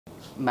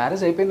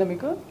Marriage అయిపోయిందా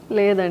మీకు?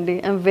 లేదండి,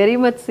 ఐఎమ్ వెరీ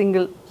మచ్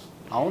సింగిల్.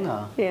 అవునా?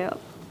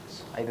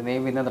 అయితే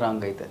నేను విన్నది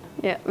రాంగ్ అయితే.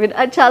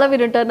 అది చాలా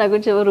వినుంటారు నా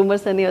గురించి,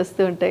 రూమర్స్ అన్నీ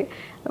వస్తూ ఉంటాయి,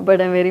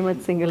 but I'm very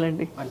much single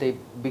అండి. అంటే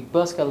బిగ్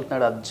బాస్కి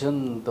వెళ్తున్నాడు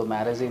అర్జున్తో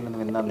మ్యారేజ్ అయిందని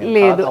విన్నాను.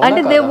 లేదు,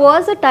 అంటే there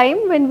was a time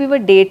when we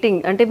were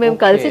dating, అంటే మేము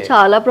కలిసి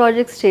చాలా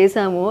ప్రాజెక్ట్స్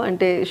చేసాము,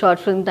 అంటే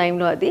షార్ట్ ఫిల్మ్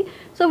టైంలో అది.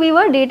 So we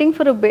were dating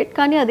for a bit,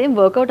 కానీ అదేం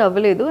వర్కౌట్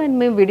అవ్వలేదు అండ్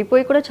మేము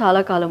విడిపోయి కూడా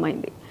చాలా కాలం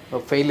అయింది.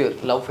 Failure,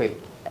 love fail.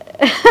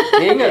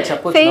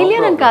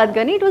 ఫెయిలియర్ అని కాదు,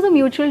 కానీ it was a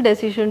mutual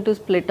decision to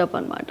split up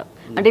అనమాట.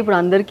 అంటే ఇప్పుడు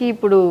అందరికీ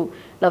ఇప్పుడు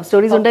లవ్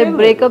స్టోరీస్ ఉంటాయి,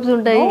 బ్రేకప్స్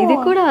ఉంటాయి, ఇది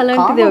కూడా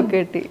అలాంటిదే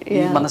ఒకటి.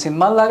 మన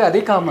సినిమాలాగా అది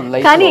కామన్.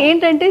 కానీ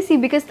ఏంటంటే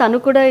బికాస్ తను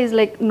కూడా is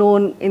like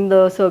known in the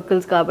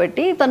circles,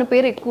 కాబట్టి తన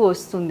పేరు ఎక్కువ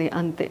వస్తుంది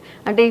అంతే.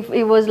 అంటే ఇఫ్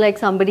ఈ వాజ్ లైక్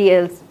సంబడి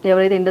ఎల్స్,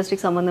 ఎవరైతే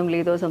ఇండస్ట్రీకి సంబంధం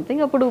లేదో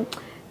సంథింగ్, అప్పుడు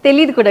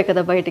తెలియదు కూడా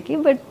కదా బయటికి.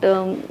 బట్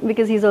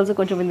బికాస్ హీస్ ఆల్సో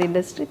కొంచెం ఇన్ ద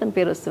ఇండస్ట్రీ, తన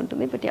పేరు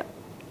వస్తుంటుంది. But yeah,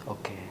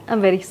 okay,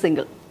 I'm very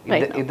single.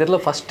 ఇద్దరిలో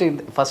ఫస్ట్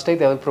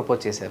అయితే ఎవరు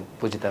ప్రపోజ్ చేశారు?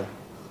 పూజిత.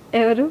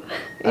 ఎవరు?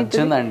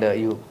 Arjun and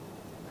you.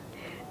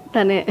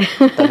 తనే.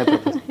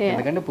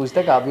 ఎందుకంటే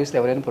పూజితకి ఆబ్వియస్లీ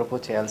ఎవరైనా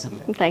ప్రపోజ్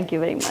చేయాల్సిందే. Thank you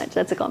very much,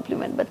 that's a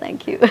complement, but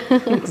thank you.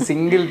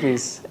 Single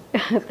piece.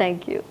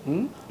 Thank you.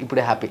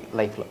 ఇప్పుడు హ్యాపీ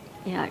లైఫ్లో?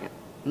 Yeah,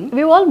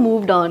 we all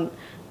moved on.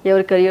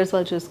 ఎవరి కెరియర్స్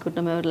వాళ్ళు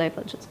చూసుకుంటాం, ఎవరి లైఫ్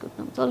వాళ్ళు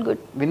చూసుకుంటాం. It's all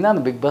good.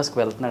 విన్నాను బిగ్ బాస్కి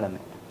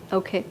వెళ్తున్నాడని.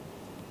 Okay,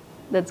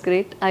 that's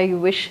great. I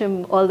wish him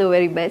all the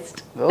very best.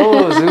 Oh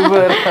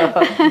super,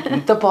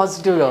 ఇంత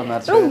పాజిటివ్ గా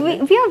ఉన్నారు.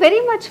 We are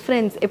very much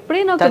friends.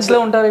 ఎప్పుడైనా టచ్ లో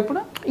ఉంటారు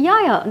ఇప్పుడు? యా,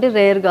 అంటే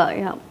రేర్ గా.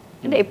 యా,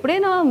 అంటే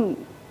ఎప్పుడైనా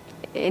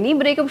any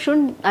breakup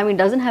should, I mean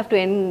doesn't have to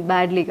end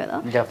badly కదా.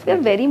 We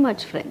are very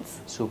much friends.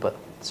 Super.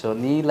 So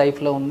నీ లైఫ్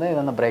లో ఉందా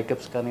ఏదైనా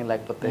బ్రేకప్స్ కానీ,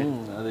 లేకపోతే?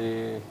 అది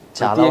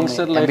చాలా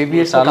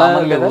MBBS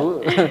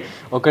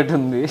ఒకటి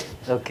ఉంది.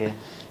 ఓకే.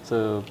 సో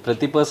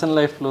ప్రతి పర్సన్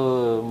లైఫ్ లో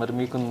మరి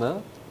మీకుందా?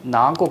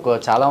 నాకు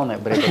చాలా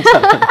ఉన్నాయి బ్రేకప్స్.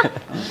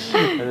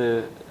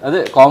 అదే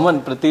కామన్,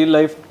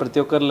 ప్రతి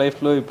ఒక్కరి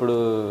లైఫ్ లో ఇప్పుడు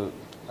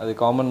అది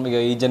కామన్. ఇక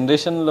ఈ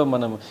జనరేషన్ లో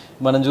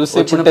మనం చూస్తే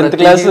ఇప్పుడు 10th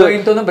క్లాస్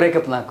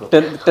బ్రేకప్. నాకు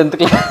 10th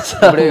క్లాస్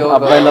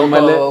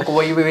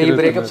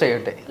బ్రేకప్స్ అయ్యి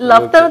ఉంటాయి.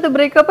 లవ్ తర్వాత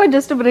బ్రేకప్,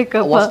 జస్ట్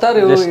బ్రేకప్.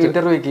 వస్తారు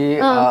ఇంటర్వ్యూకి,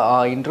 ఆ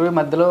ఇంటర్వ్యూ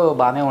మధ్యలో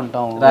బానే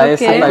ఉంటాం,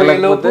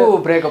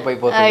 బ్రేకప్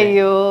అయిపోతుంది.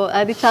 అయ్యో,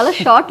 అది చాలా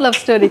షార్ట్ లవ్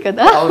స్టోరీ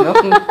కదా. అవును,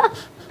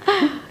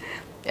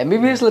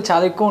 MBBS లో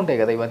చాలా ఎక్కువ ఉంటాయి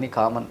కదా ఇవన్నీ,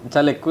 కామన్.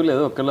 చాలా ఎక్కువ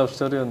లేదు, ఒక లవ్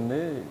స్టోరీ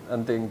ఉంది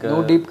అంతే. ఇంకా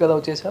నువ్వు డీప్ గా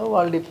లవ్ చేసావు,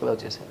 వాళ్ళు డీప్ గా లవ్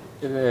చేశారు?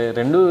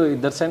 రెండు,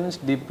 ఇద్దరు సైడ్ నుంచి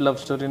డీప్ లవ్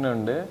స్టోరీనే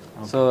ఉండే.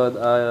 సో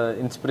ఆ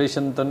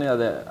ఇన్స్పిరేషన్ తోనే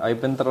అదే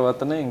అయిపోయిన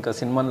తర్వాతనే ఇంకా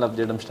సినిమాని లవ్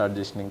చేయడం స్టార్ట్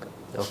చేసిన. ఇంకా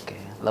ఓకే,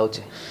 లవ్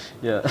చేయి.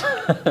 యా.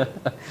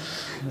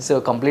 సో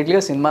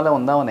కంప్లీట్గా సినిమాలో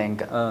ఉందామనే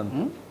ఇంకా?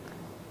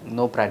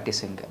 నో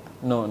ప్రాక్టీస్ ఇంకా?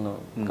 No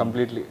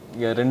completely.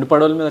 ఇక రెండు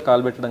పడవల మీద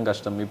కాలు పెట్టడం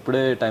కష్టం,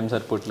 ఇప్పుడే టైం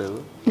సరిపోవట్లేదు.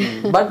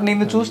 బట్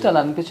నిన్ను చూస్తే అలా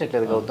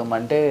అనిపించట్లేదు గౌతమ్,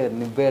 అంటే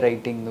నువ్వే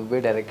రైటింగ్, నువ్వే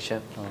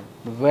డైరెక్షన్,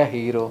 నువ్వే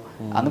హీరో.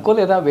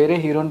 అనుకోలేదా వేరే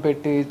హీరోని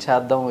పెట్టి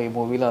చేద్దాం ఈ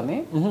మూవీలో అని?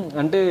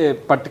 అంటే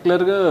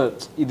పర్టికులర్గా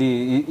ఇది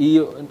ఈ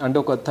అంటే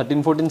ఒక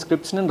 13-14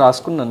 స్క్రిప్ట్స్ నేను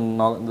రాసుకున్నాను,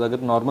 నా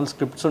దగ్గర నార్మల్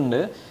స్క్రిప్ట్స్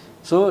ఉండే.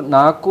 సో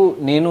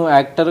నేను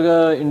యాక్టర్గా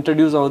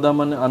ఇంట్రడ్యూస్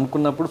అవుదామని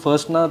అనుకున్నప్పుడు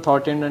ఫస్ట్ నా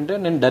థాట్ ఏంటంటే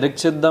నేను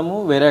డైరెక్ట్ చేద్దాము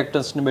వేరే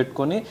యాక్టర్స్ని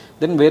పెట్టుకొని,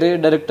 దెన్ వేరే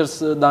డైరెక్టర్స్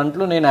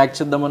దాంట్లో నేను యాక్ట్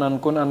చేద్దామని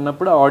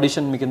అన్నప్పుడు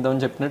ఆడిషన్, మీకు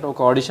ఇంతమంది చెప్పినట్టు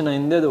ఒక ఆడిషన్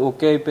అయింది, అది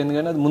ఓకే అయిపోయింది,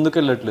 కానీ అది ముందుకు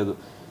వెళ్ళట్లేదు.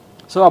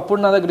 సో అప్పుడు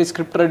నా దగ్గర ఈ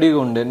స్క్రిప్ట్ రెడీగా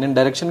ఉండే, నేను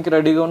డైరెక్షన్కి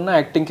రెడీగా ఉన్నా,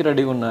 యాక్టింగ్కి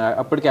రెడీగా ఉన్నా.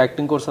 అప్పటికి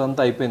యాక్టింగ్ కోర్స్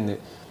అంతా అయిపోయింది.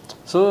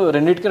 సో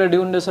రెండింటికి రెడీ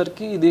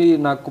ఉండేసరికి ఇది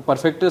నాకు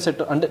పర్ఫెక్ట్గా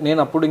సెట్. అంటే నేను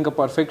అప్పుడు ఇంకా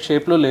పర్ఫెక్ట్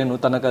షేప్లో లేను,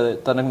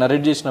 తనకు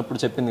నరేట్ చేసినప్పుడు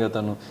చెప్పింది కదా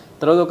తను.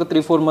 తర్వాత ఒక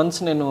 3-4 months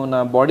నా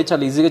బాడీ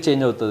చాలా ఈజీగా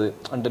చేంజ్ అవుతుంది.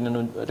 అంటే నేను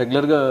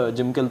రెగ్యులర్గా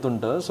జిమ్కి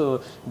వెళ్తుంటా, సో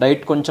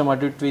డైట్ కొంచెం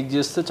అటు ఇటు ట్వీక్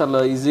చేస్తే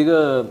చాలా ఈజీగా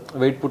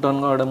వెయిట్ పుట్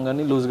ఆన్ కావడం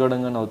కానీ లూజ్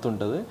కావడం కానీ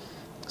అవుతుంటుంది.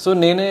 సో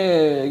నేనే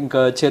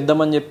ఇంకా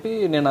చేద్దామని చెప్పి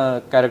నేను ఆ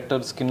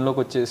క్యారెక్టర్ స్కిన్లోకి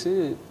వచ్చేసి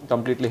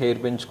కంప్లీట్లీ హెయిర్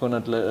పెంచుకొని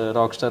అట్లా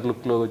రాక్ స్టార్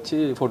లుక్లో వచ్చి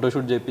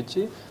ఫోటోషూట్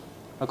చేయించి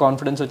ఆ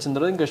కాన్ఫిడెన్స్ వచ్చిన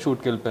తర్వాత ఇంకా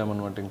షూట్కి వెళ్ళిపోయాం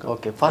అనమాట. ఇంకా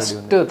ఓకే,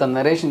 ఫస్ట్ తన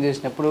నరేషన్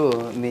చేసినప్పుడు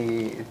నీ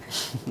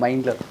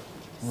మైండ్లో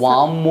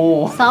వామ్మో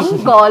సమ్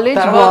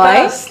కాలేజ్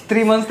బాయ్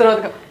 3 months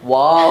తర్వాత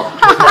వావ్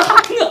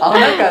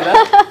అవునా కదా?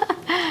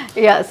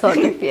 Yeah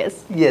sorry, yes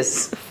yes,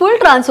 full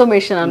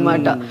transformation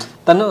అన్నమాట.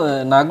 తను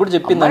నాకు కూడా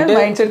చెప్పింది, అంటే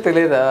మైండ్ సెట్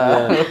తెలియదా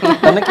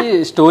తనకి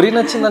స్టోరీ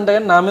నచ్చిందంటే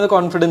కానీ నా మీద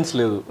కాన్ఫిడెన్స్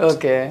లేదు.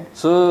 ఓకే.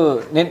 సో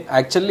నేను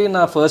యాక్చువల్లీ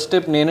నా ఫస్ట్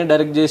స్టెప్ నేనే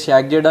డైరెక్ట్ చేసి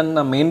యాక్ట్ చేయడానికి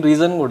నా మెయిన్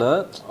రీజన్ కూడా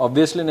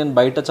ఆబ్వియస్లీ నేను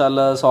బయట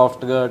చాలా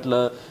సాఫ్ట్గా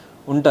అట్లా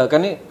ఉంటా,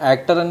 కానీ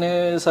యాక్టర్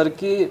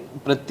అనేసరికి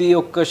ప్రతి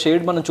ఒక్క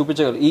షేడ్ మనం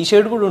చూపించగలం. ఈ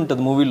షేడ్ కూడా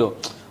ఉంటుంది మూవీలో,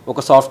 ఒక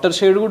సాఫ్ట్వేర్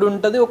షేడ్ కూడా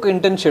ఉంటుంది, ఒక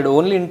ఇంటెన్స్ షేడ్,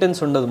 ఓన్లీ ఇంటెన్స్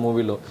ఉండదు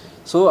మూవీలో.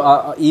 సో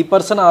ఈ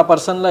పర్సన్ ఆ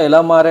పర్సన్లో ఎలా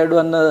మారాడు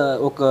అన్న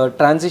ఒక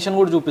ట్రాన్సిషన్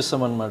కూడా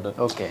చూపిస్తాం అనమాట.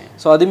 ఓకే.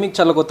 సో అది మీకు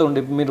చాలా కొత్త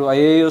ఉండే. మీరు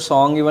అయ్యో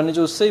సాంగ్ ఇవన్నీ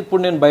చూస్తే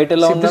ఇప్పుడు నేను బయట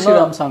ఎలా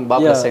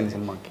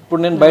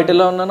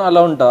ఉన్నానో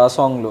అలా ఉంటా ఆ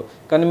సాంగ్లో,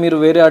 కానీ మీరు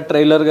వేరే ఆ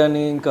ట్రైలర్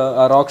కానీ ఇంకా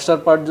ఆ రాక్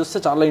స్టార్ పార్ట్ చూస్తే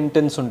చాలా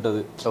ఇంటెన్స్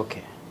ఉంటుంది.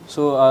 ఓకే.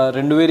 సో ఆ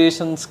 2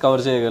 వేరియేషన్స్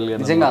కవర్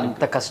చేయగలిగాను. నిజంగా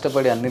అంత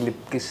కష్టపడి అన్ని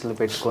లిప్ కిస్లు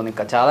పెట్టుకొని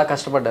చాలా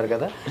కష్టపడ్డారు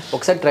కదా,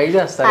 ఒకసారి ట్రై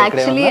చేస్తారు.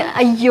 యాక్చువల్లీ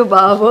అయ్యో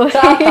బాబు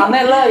తను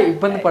ఎలా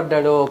ఇబ్బంది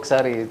పడ్డాడో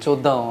ఒకసారి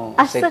చూద్దాం.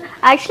 అసలు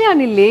యాక్చువల్లీ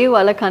అని లేవు,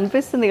 అలా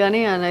కనిపిస్తుంది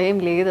కానీ అలా ఏం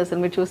లేదు. అసలు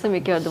మీరు చూస్తే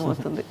మీకే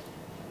అర్థమవుతుంది.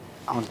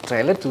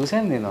 ట్రైలర్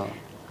చూసాను నేను,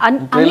 అని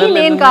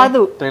నేను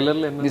కాదు.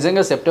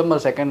 నిజంగా September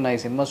 2nd ఈ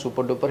సినిమా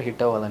సూపర్ డూపర్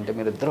హిట్ అవ్వాలంటే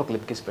మీరు ఇద్దరు ఒక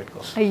లిప్ కిస్ పెట్టుకో.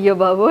 అయ్యో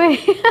బాబోయ్.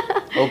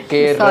 ఓకే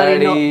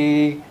రెడీ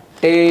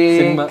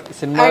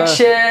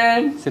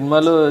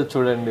సినిమాలో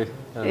చూడండి,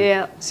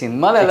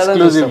 సినిమాలో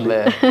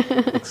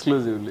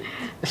ఎక్స్క్లూజివ్లీ.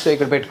 సో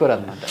ఇక్కడ పెట్టుకోరు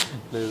అనమాట,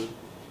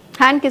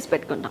 హ్యాండ్ కిస్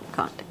పెట్టుకుంటాం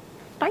కాంటే.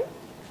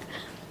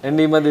 అండ్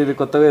ఈ మధ్య ఇది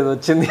కొత్తగా ఏదో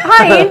వచ్చింది,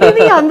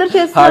 ఏంటిది అందరూ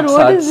చేస్తున్నారు.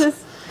 What is this?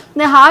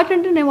 నేను హార్ట్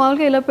అంటే నేను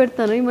మామూలుగా ఇలా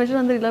పెడతాను, ఈ మధ్యలో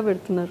అందరూ ఇలా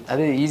పెడుతున్నారు.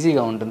 అదే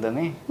ఈజీగా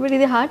ఉంటుందని. బట్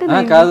ఇది హార్ట్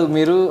కాదు,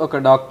 మీరు ఒక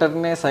డాక్టర్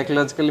నే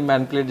సైకలాజికల్లీ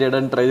మ్యానిపులేట్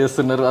చేయడానికి ట్రై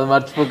చేస్తున్నారు, అది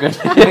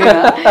మర్చిపోకండి.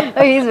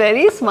 Is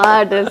very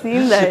smart,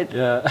 scene that.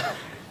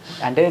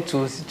 అంటే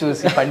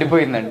చూసి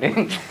పండిపోయిందండి.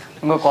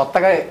 ఇంకో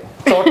కొత్తగా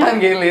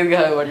చూడటానికి ఏం లేదు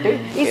కాబట్టి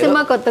ఈ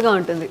సినిమా కొత్తగా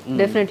ఉంటుంది,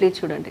 డెఫినెట్లీ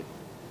చూడండి.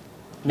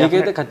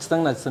 మీకైతే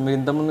ఖచ్చితంగా నచ్చుతుంది. మీరు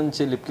ఇంత ముందు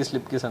నుంచి లిప్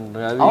కిస్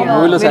అంటారు, అది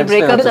మూవీలో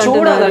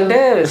చూడాలంటే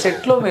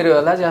సెట్ లో మీరు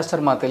ఎలా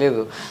చేస్తారు మాకు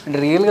తెలియదు, అంటే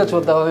రియల్ గా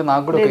చూద్దామని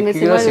నాకు కూడా ఒక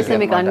క్యూరియాసిటీ.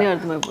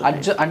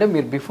 అంటే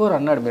మీరు బిఫోర్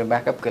అన్నాడు మీరు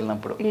బ్యాకప్కి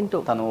వెళ్ళినప్పుడు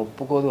తను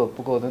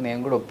ఒప్పుకోదు నేను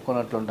కూడా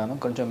ఒప్పుకున్నట్లుంటాను,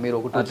 కొంచెం మీరు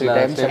ఒక 2-3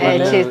 టైమ్స్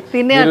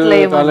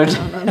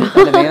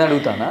నేను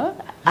అడుగుతానా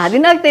అది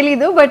నాకు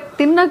తెలీదు, బట్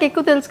తిన్నాక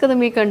ఎక్కువ తెలుసు కదా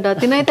మీకంట.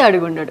 తినైతే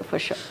అడుగుండాడు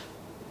ఫర్ షూర్.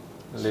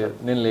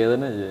 నేను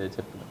లేదనే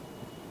చెప్పిన.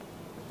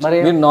 మరి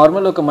మీరు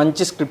నార్మల్ ఒక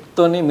మంచి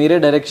స్క్రిప్ట్తోని మీరే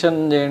డైరెక్షన్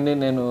చేయండి,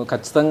 నేను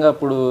ఖచ్చితంగా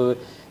అప్పుడు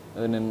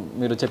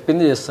మీరు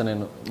చెప్పింది చేస్తాను.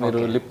 నేను మీరు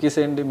లిప్ కిస్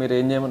ఏంటి, మీరు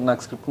ఏం చేయమని,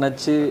 నాకు స్క్రిప్ట్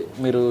నచ్చి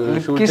మీరు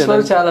షూట్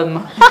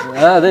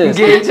అదే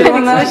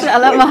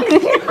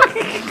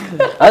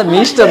అది మీ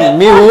ఇష్టం,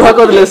 మీ ఊహకు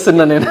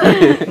వదిలేస్తున్నా నేను.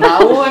 నా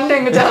ఊహ అంటే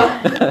ఇంకా చాలా,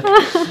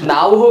 నా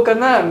ఊహ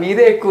కన్నా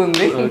మీదే ఎక్కువ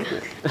ఉంది,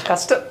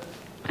 కష్టం.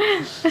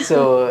 So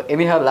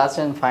anyhow last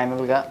and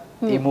final గా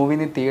ఈ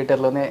మూవీని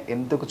థియేటర్లోనే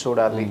ఎందుకు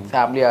చూడాలి,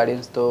 ఫ్యామిలీ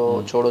ఆడియన్స్ తో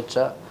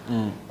చూడొచ్చా,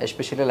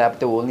 ఎస్పెషల్లీ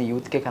లేకపోతే ఓన్లీ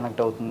యూత్ కే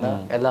కనెక్ట్ అవుతుందా,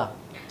 ఎలా?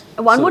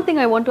 One more thing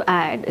I want to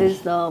add is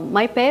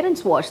my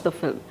parents watched the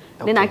film.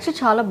 నేను యాక్చువల్లీ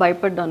చాలా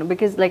భయపడ్డాను,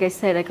 because like I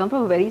said I come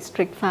from very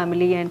strict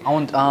family and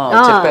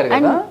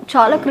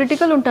చాలా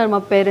critical ఉంటారు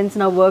మా పేరెంట్స్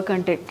నా వర్క్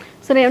అంటే.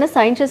 సో నేను ఏమైనా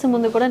సైన్ చేసే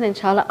ముందు కూడా నేను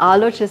చాలా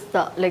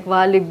ఆలోచిస్తా, లైక్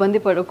వాళ్ళు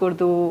ఇబ్బంది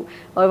పడకూడదు,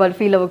 వాళ్ళు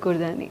ఫీల్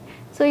అవ్వకూడదు అని.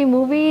 సో ఈ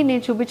మూవీ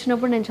నేను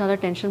చూపించినప్పుడు నేను చాలా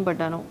టెన్షన్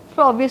పడ్డాను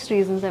for obvious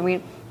reasons. I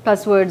mean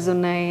కస్ వర్డ్స్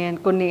ఉన్నాయి అండ్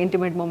కొన్ని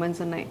ఇంటిమేట్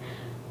మూమెంట్స్ ఉన్నాయి.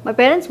 My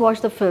parents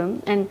watch the film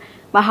and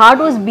my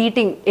heart was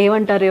beating,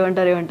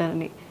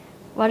 ఏమంటారని.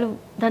 వాళ్ళు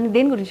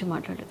దేని గురించి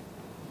మాట్లాడారు.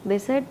 They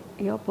said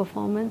your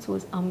performance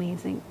was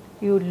amazing,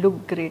 you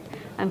look great,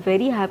 I'm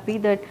very happy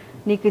that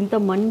నీకు ఇంత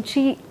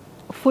మంచి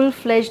full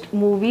fledged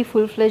movie,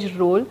 full fledged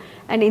role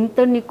and ఇంత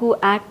నీకు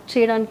యాక్ట్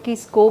చేయడానికి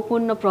స్కోప్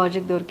ఉన్న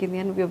ప్రాజెక్ట్ దొరికింది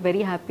and we are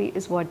very happy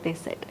is what they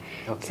said.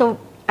 So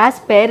as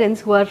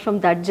parents who are from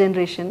that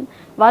generation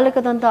వాళ్ళకి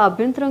అదంతా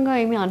అభ్యంతరంగా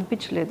ఏమీ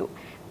అనిపించలేదు.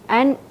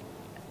 అండ్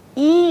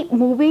ఈ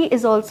movie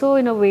is also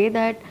in a way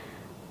that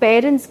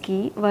పేరెంట్స్కి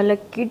వాళ్ళ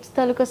కిడ్స్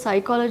తాలూకా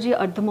సైకాలజీ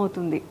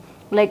అర్థమవుతుంది.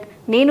 లైక్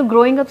నేను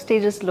గ్రోయింగ్ అప్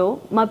స్టేజెస్లో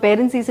మా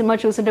పేరెంట్స్ ఈ సినిమా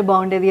చూస్తుంటే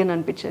బాగుండేది అని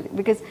అనిపించేది,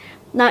 బికాస్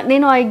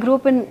నేను I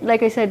group in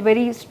like I said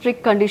very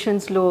strict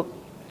కండిషన్స్లో,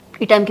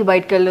 ఈ టైంకి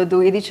బయటకు వెళ్ళొద్దు,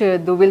 ఇది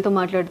చేయొద్దు, వీళ్ళతో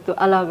మాట్లాడుతూ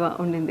అలాగా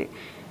ఉండింది.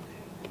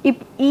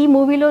 ఈ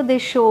మూవీలో దే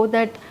షో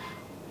దట్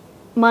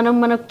మనం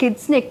మన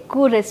కిడ్స్ని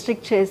ఎక్కువ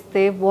రెస్ట్రిక్ట్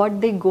చేస్తే what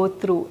they go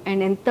through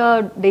and ఎంత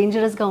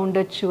డేంజరస్గా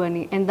ఉండొచ్చు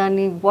అని, అండ్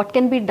దాన్ని what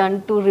can be done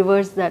to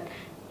reverse that,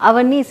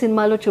 అవన్నీ ఈ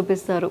సినిమాలో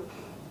చూపిస్తారు.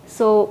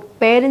 సో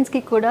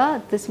పేరెంట్స్కి కూడా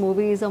this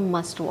movie is a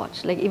must watch,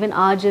 like even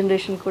are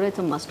generation కూడా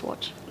it's a must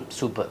watch.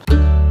 Super.